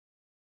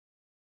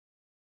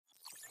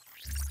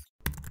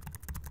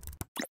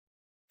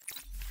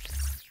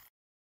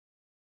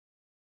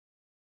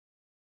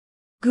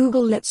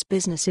Google lets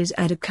businesses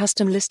add a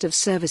custom list of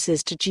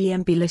services to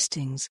GMB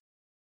listings.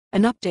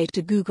 An update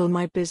to Google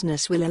My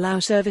Business will allow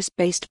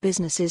service-based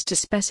businesses to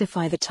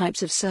specify the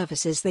types of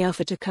services they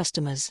offer to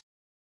customers.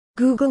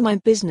 Google My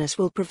Business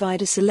will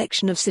provide a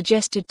selection of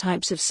suggested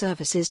types of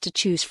services to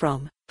choose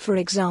from. For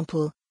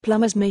example,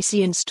 plumbers may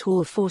see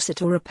install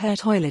faucet or repair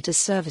toilet as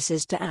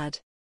services to add.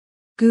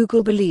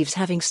 Google believes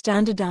having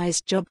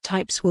standardized job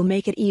types will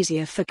make it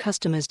easier for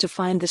customers to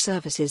find the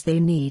services they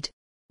need.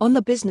 On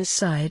the business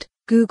side,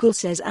 Google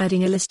says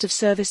adding a list of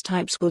service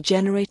types will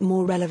generate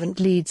more relevant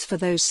leads for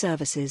those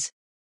services.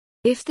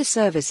 If the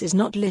service is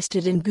not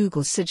listed in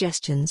Google's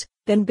suggestions,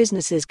 then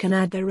businesses can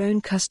add their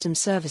own custom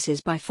services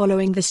by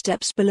following the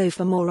steps below.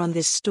 For more on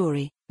this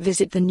story,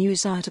 visit the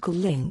news article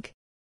link.